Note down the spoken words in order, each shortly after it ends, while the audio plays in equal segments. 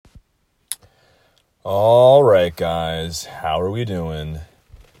All right, guys, how are we doing?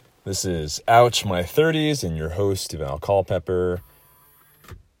 This is Ouch My 30s and your host, Val Culpepper,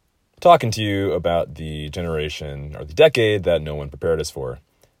 talking to you about the generation or the decade that no one prepared us for.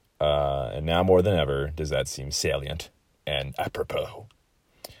 And now more than ever does that seem salient and apropos.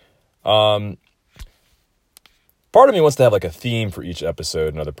 Part of me wants to have like a theme for each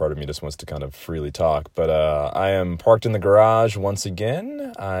episode. Another part of me just wants to kind of freely talk. But I am parked in the garage once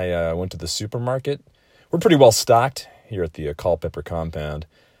again. I went to the supermarket. We're pretty well stocked here at the Culpepper compound.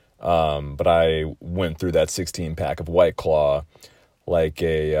 But I went through that 16-pack of White Claw like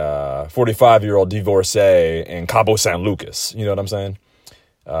a 45-year-old divorcee in Cabo San Lucas. You know what I'm saying?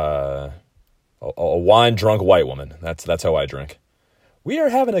 A wine-drunk white woman. That's how I drink. We are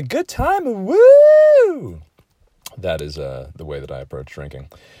having a good time. Woo! That is the way that I approach drinking.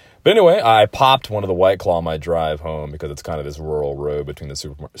 But anyway, I popped one of the White Claw on my drive home because it's kind of this rural road between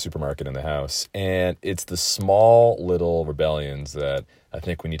the supermarket and the house. And it's the small little rebellions that I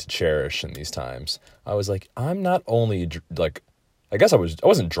think we need to cherish in these times. I was like, I'm not only I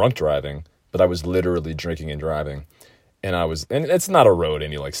wasn't drunk driving, but I was literally drinking and driving. And it's not a road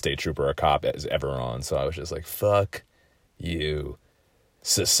any like state trooper or cop is ever on. So I was just like, fuck you,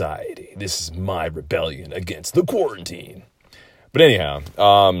 society. This is my rebellion against the quarantine. But anyhow,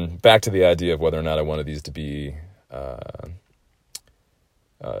 back to the idea of whether or not I wanted these to be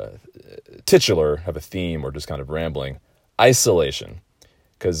titular, have a theme, or just kind of rambling. Isolation.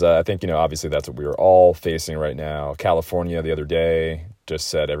 Because I think, obviously that's what we are all facing right now. California the other day just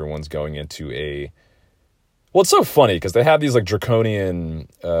said everyone's going into well, it's so funny because they have these like draconian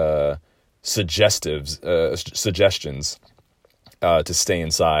suggestions to stay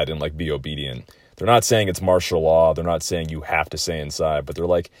inside and like be obedient. They're not saying it's martial law. They're not saying you have to stay inside, but they're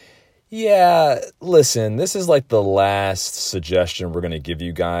like, yeah, listen, this is like the last suggestion we're going to give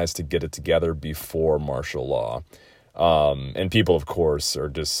you guys to get it together before martial law. And people, of course, are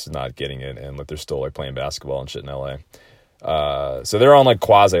just not getting it, and like they're still like playing basketball and shit in LA. So they're on like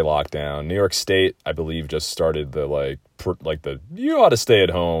quasi lockdown. New York State, I believe, just started the you ought to stay at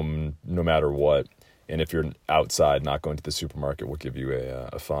home no matter what. And if you're outside not going to the supermarket, we'll give you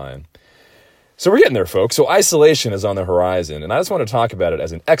a fine. So we're getting there, folks. So isolation is on the horizon, and I just want to talk about it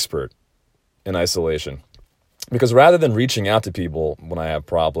as an expert in isolation. Because rather than reaching out to people when I have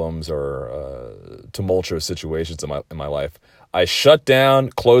problems or tumultuous situations in my life, I shut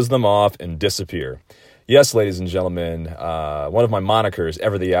down, close them off, and disappear. Yes, ladies and gentlemen, one of my monikers,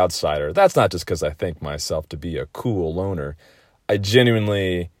 Ever the Outsider. That's not just because I think myself to be a cool loner. I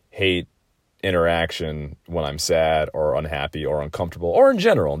genuinely hate interaction when I'm sad or unhappy or uncomfortable or in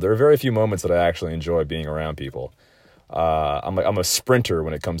general. There are very few moments that I actually enjoy being around people. I'm a sprinter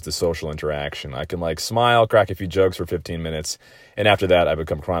when it comes to social interaction. I can like smile, crack a few jokes for 15 minutes, and after that I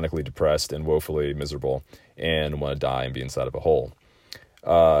become chronically depressed and woefully miserable and want to die and be inside of a hole.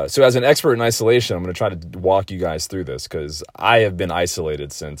 So as an expert in isolation, I'm going to try to walk you guys through this because I have been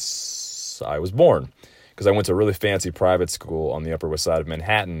isolated since I was born. Because I went to a really fancy private school on the Upper West Side of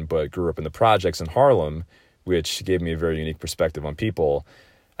Manhattan, but grew up in the projects in Harlem, which gave me a very unique perspective on people.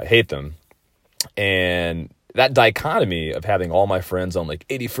 I hate them. And that dichotomy of having all my friends on like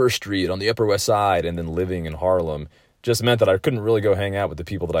 81st Street on the Upper West Side and then living in Harlem just meant that I couldn't really go hang out with the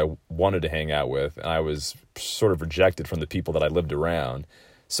people that I wanted to hang out with. And I was sort of rejected from the people that I lived around.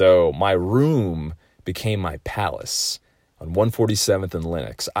 So my room became my palace on 147th and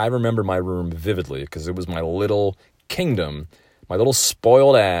Lenox. I remember my room vividly because it was my little kingdom, my little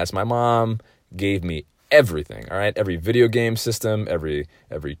spoiled ass. My mom gave me everything, all right? Every video game system, every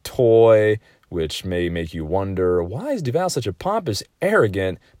toy, which may make you wonder, why is Duval such a pompous,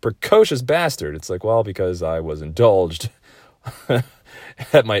 arrogant, precocious bastard? It's like, well, because I was indulged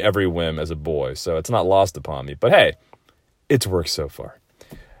at my every whim as a boy, so it's not lost upon me. But hey, it's worked so far.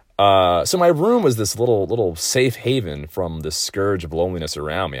 So my room was this little safe haven from the scourge of loneliness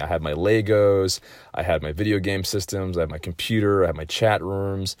around me. I had my Legos, I had my video game systems, I had my computer, I had my chat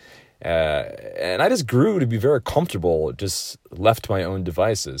rooms, and I just grew to be very comfortable, just left to my own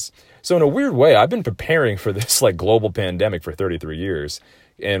devices. So in a weird way, I've been preparing for this like global pandemic for 33 years,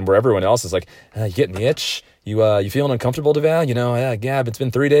 and where everyone else is like, you getting the itch? You feeling uncomfortable, Duval? Yeah, it's been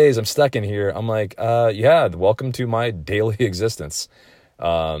 3 days. I'm stuck in here. I'm like, yeah, welcome to my daily existence.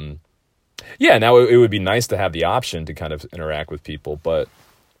 Now it would be nice to have the option to kind of interact with people, but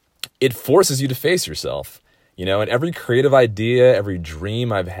it forces you to face yourself, and every creative idea, every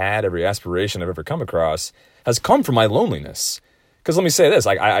dream I've had, every aspiration I've ever come across has come from my loneliness. Because let me say this,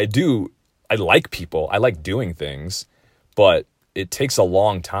 I like people, I like doing things, but it takes a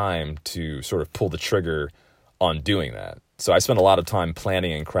long time to sort of pull the trigger on doing that. So I spend a lot of time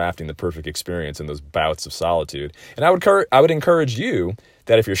planning and crafting the perfect experience in those bouts of solitude. And I would encourage you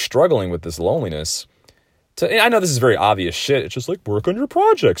that if you're struggling with this loneliness, I know this is very obvious shit. It's just like, work on your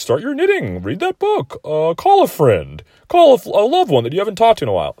project, start your knitting, read that book, call a friend, call a loved one that you haven't talked to in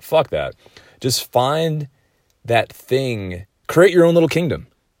a while. Fuck that. Just find that thing, create your own little kingdom.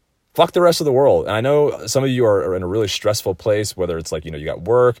 Fuck the rest of the world. And I know some of you are in a really stressful place, whether it's like, you got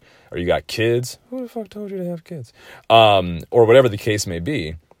work or you got kids. Who the fuck told you to have kids? Or whatever the case may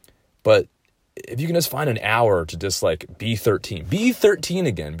be. But if you can just find an hour to just like be 13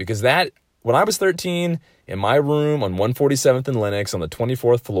 again, because when I was 13 in my room on 147th and Lenox on the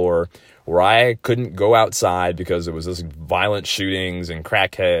 24th floor, where I couldn't go outside because it was just violent shootings and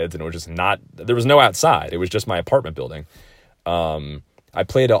crackheads, and it was just there was no outside. It was just my apartment building. I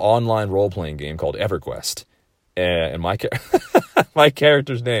played an online role-playing game called EverQuest, and my my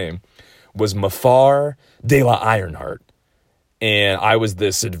character's name was Mafar de la Ironheart, and I was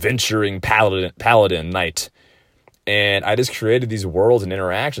this adventuring paladin knight. And I just created these worlds and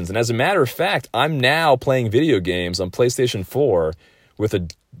interactions. And as a matter of fact, I'm now playing video games on PlayStation 4 with a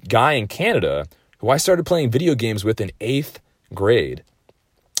guy in Canada who I started playing video games with in 8th grade.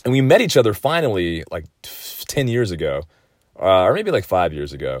 And we met each other finally like 10 years ago, or maybe like 5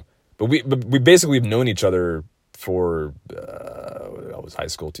 years ago. But we basically have known each other for, I was high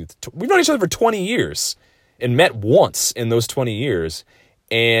school too. We've known each other for 20 years and met once in those 20 years.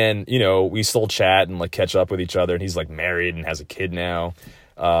 And, we still chat and like catch up with each other, and he's like married and has a kid now.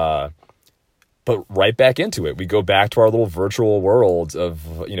 But right back into it. We go back to our little virtual worlds of,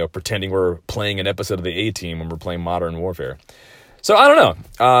 pretending we're playing an episode of the A-Team when we're playing Modern Warfare. So I don't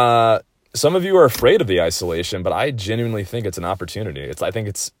know. Some of you are afraid of the isolation, but I genuinely think it's an opportunity. I think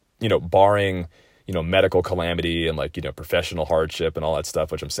it's, barring, medical calamity and like, professional hardship and all that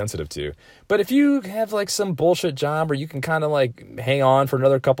stuff, which I'm sensitive to. But if you have like some bullshit job where you can kind of like hang on for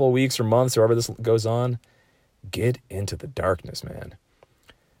another couple of weeks or months or however this goes on, get into the darkness, man.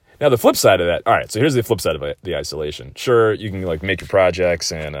 Now, the flip side of that, all right, so here's the flip side of the isolation. Sure, you can like make your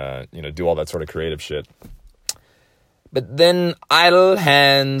projects and, do all that sort of creative shit. But then idle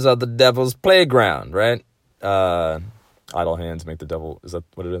hands are the devil's playground, right? Idle hands make the devil, is that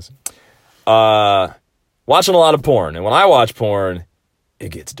what it is? Watching a lot of porn. And when I watch porn, it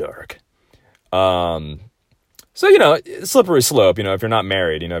gets dark. So, slippery slope, if you're not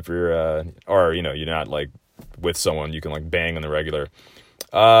married, if you're, or, you're not like with someone you can like bang on the regular,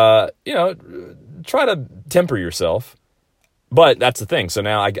 try to temper yourself. But that's the thing. So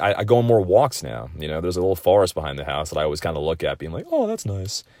now I go on more walks now. There's a little forest behind the house that I always kind of look at being like, oh, that's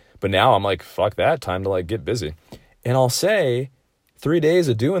nice. But now I'm like, fuck that, time to like get busy. And I'll say 3 days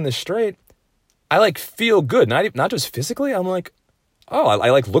of doing this straight, I like feel good, not just physically. I'm like, oh, I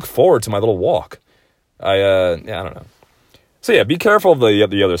like look forward to my little walk. I don't know. So yeah, be careful of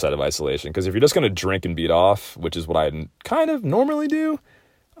the other side of isolation, because if you're just gonna drink and beat off, which is what I kind of normally do,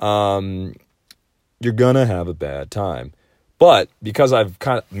 you're gonna have a bad time. But because I've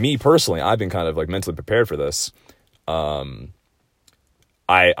me personally, I've been kind of like mentally prepared for this. I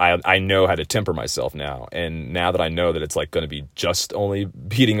know how to temper myself now, and now that I know that it's like going to be just only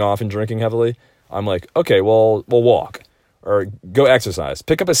beating off and drinking heavily, I'm like, okay, well, we'll walk or go exercise.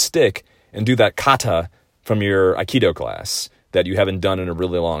 Pick up a stick and do that kata from your Aikido class that you haven't done in a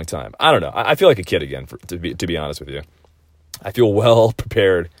really long time. I don't know. I feel like a kid again, to be honest with you. I feel well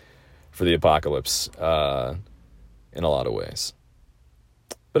prepared for the apocalypse in a lot of ways.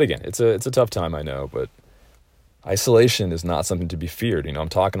 But again, it's a tough time, I know, but isolation is not something to be feared. I'm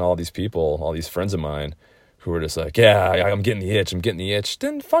talking to all these people, all these friends of mine who are just like, yeah, I'm getting the itch.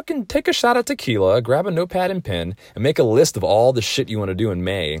 Then fucking take a shot at tequila, grab a notepad and pen, and make a list of all the shit you want to do in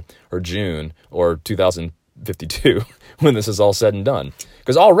May or June or 2052 when this is all said and done.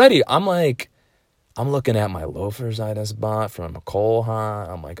 Because already I'm looking at my loafers I just bought from Cole Haan.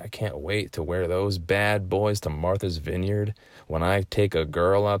 I'm like, I can't wait to wear those bad boys to Martha's Vineyard when I take a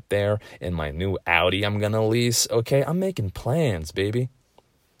girl up there in my new Audi I'm going to lease. Okay, I'm making plans, baby.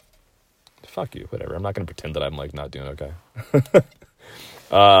 Fuck you, whatever. I'm not going to pretend that I'm like not doing okay.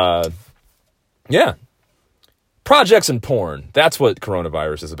 Yeah. Projects and porn. That's what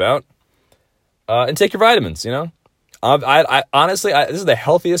coronavirus is about. And take your vitamins, I honestly, this is the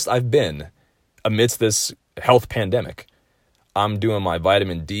healthiest I've been amidst this health pandemic. I'm doing my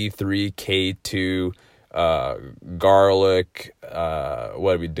vitamin D3, K2, garlic,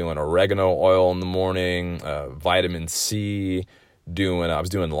 what are we doing? Oregano oil in the morning, vitamin C, I was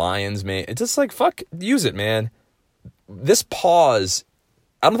doing lion's mane. It's just like, fuck, use it, man. This pause,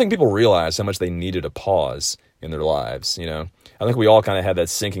 I don't think people realize how much they needed a pause in their lives, I think we all kind of had that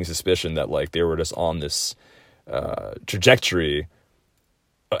sinking suspicion that like they were just on this trajectory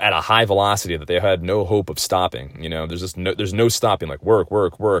at a high velocity that they had no hope of stopping. You know, there's no stopping, like work,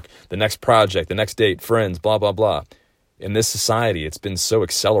 the next project, the next date, friends, blah, blah, blah. In this society, it's been so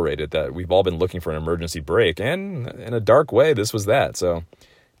accelerated that we've all been looking for an emergency brake. And in a dark way, this was that. So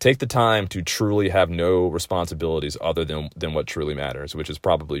take the time to truly have no responsibilities other than what truly matters, which is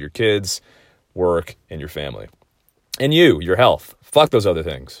probably your kids, work, and your family. And your health. Fuck those other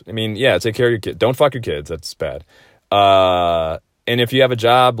things. I mean, yeah, take care of your kids. Don't fuck your kids. That's bad. And if you have a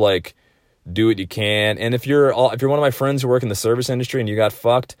job, like, do what you can. And if you're one of my friends who work in the service industry and you got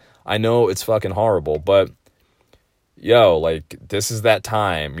fucked, I know it's fucking horrible, but yo, like, this is that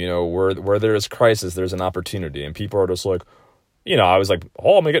time, you know, where there is crisis, there's an opportunity, and people are just like, you know, I was like,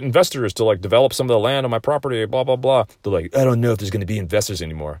 oh, I'm gonna get investors to like develop some of the land on my property, blah, blah, blah. They're like, I don't know if there's gonna be investors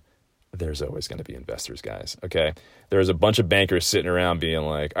anymore. There's always gonna be investors, guys, okay? There's a bunch of bankers sitting around being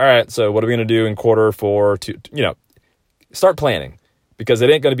like, all right, so what are we gonna do in quarter four to, you know, start planning, because it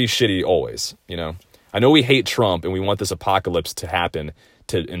ain't going to be shitty always, you know. I know we hate Trump and we want this apocalypse to happen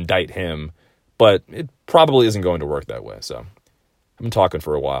to indict him, but it probably isn't going to work that way. So I've been talking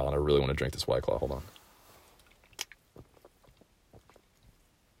for a while and I really want to drink this White Claw. Hold on.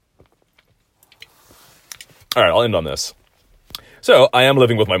 All right, I'll end on this. So I am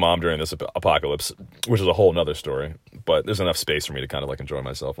living with my mom during this apocalypse, which is a whole nother story, but there's enough space for me to kind of like enjoy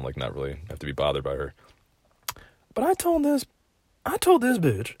myself and like not really have to be bothered by her. But I told this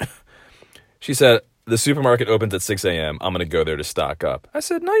bitch. She said, the supermarket opens at 6 a.m. I'm going to go there to stock up. I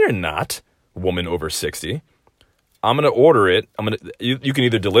said, no, you're not, woman over 60. I'm going to order it. You can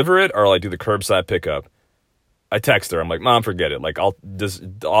either deliver it or like do the curbside pickup. I text her. I'm like, Mom, forget it. Like, I'll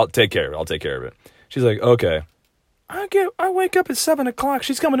take care of it. I'll take care of it. She's like, okay. I wake up at 7 o'clock.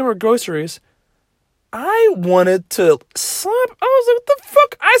 She's coming to her groceries. I wanted to slap. I was like, what the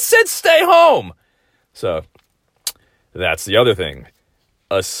fuck? I said stay home. So that's the other thing.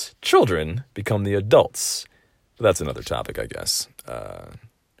 Us children become the adults. But that's another topic, I guess.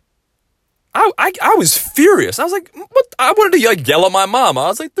 I was furious. I was like, what? I wanted to like yell at my mom. I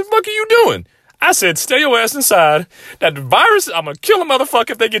was like, the fuck are you doing? I said, stay your ass inside. That virus, I'm going to kill a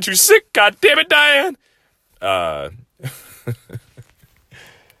motherfucker if they get you sick. God damn it, Diane. But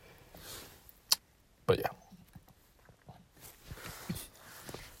yeah.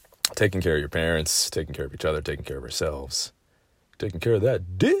 Taking care of your parents, taking care of each other, taking care of ourselves, taking care of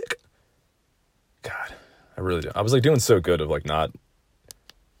that dick. God, I really do. I was like doing so good of like not,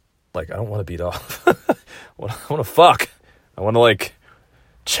 like, I don't want to beat off. I want to fuck. I want to like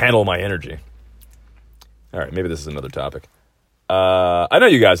channel my energy. All right, maybe this is another topic. I know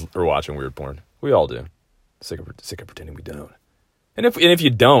you guys are watching weird porn. We all do. Sick of pretending we don't. And if you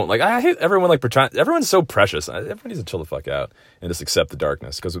don't, like, I hate everyone like pretend. Everyone's so precious. Everyone needs to chill the fuck out and just accept the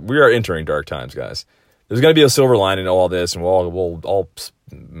darkness, because we are entering dark times, guys. There's gonna be a silver lining to all this, and we'll all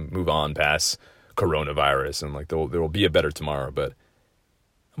move on past coronavirus, and like there will be a better tomorrow. But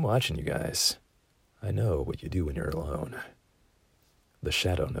I'm watching you guys. I know what you do when you're alone. The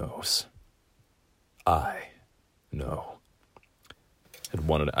shadow knows. I know.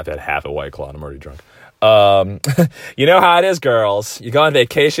 I've had half a White Claw and I'm already drunk. You know how it is, girls. You go on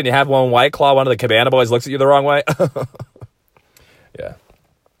vacation, you have one White Claw, one of the Cabana Boys looks at you the wrong way. Yeah.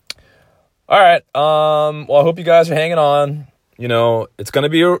 All right. Well, I hope you guys are hanging on. You know, it's gonna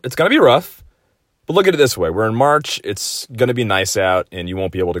be rough. But look at it this way: we're in March. It's gonna be nice out, and you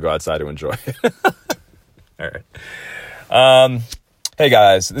won't be able to go outside to enjoy it. All right. Hey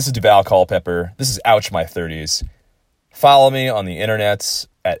guys, this is Duval Culpepper. This is Ouch My 30s. Follow me on the internets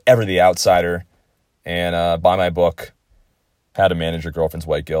at Ever the Outsider, and buy my book, How to Manage Your Girlfriend's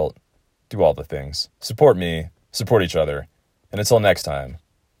White Guilt. Do all the things. Support me, support each other, and until next time,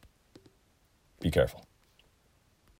 be careful.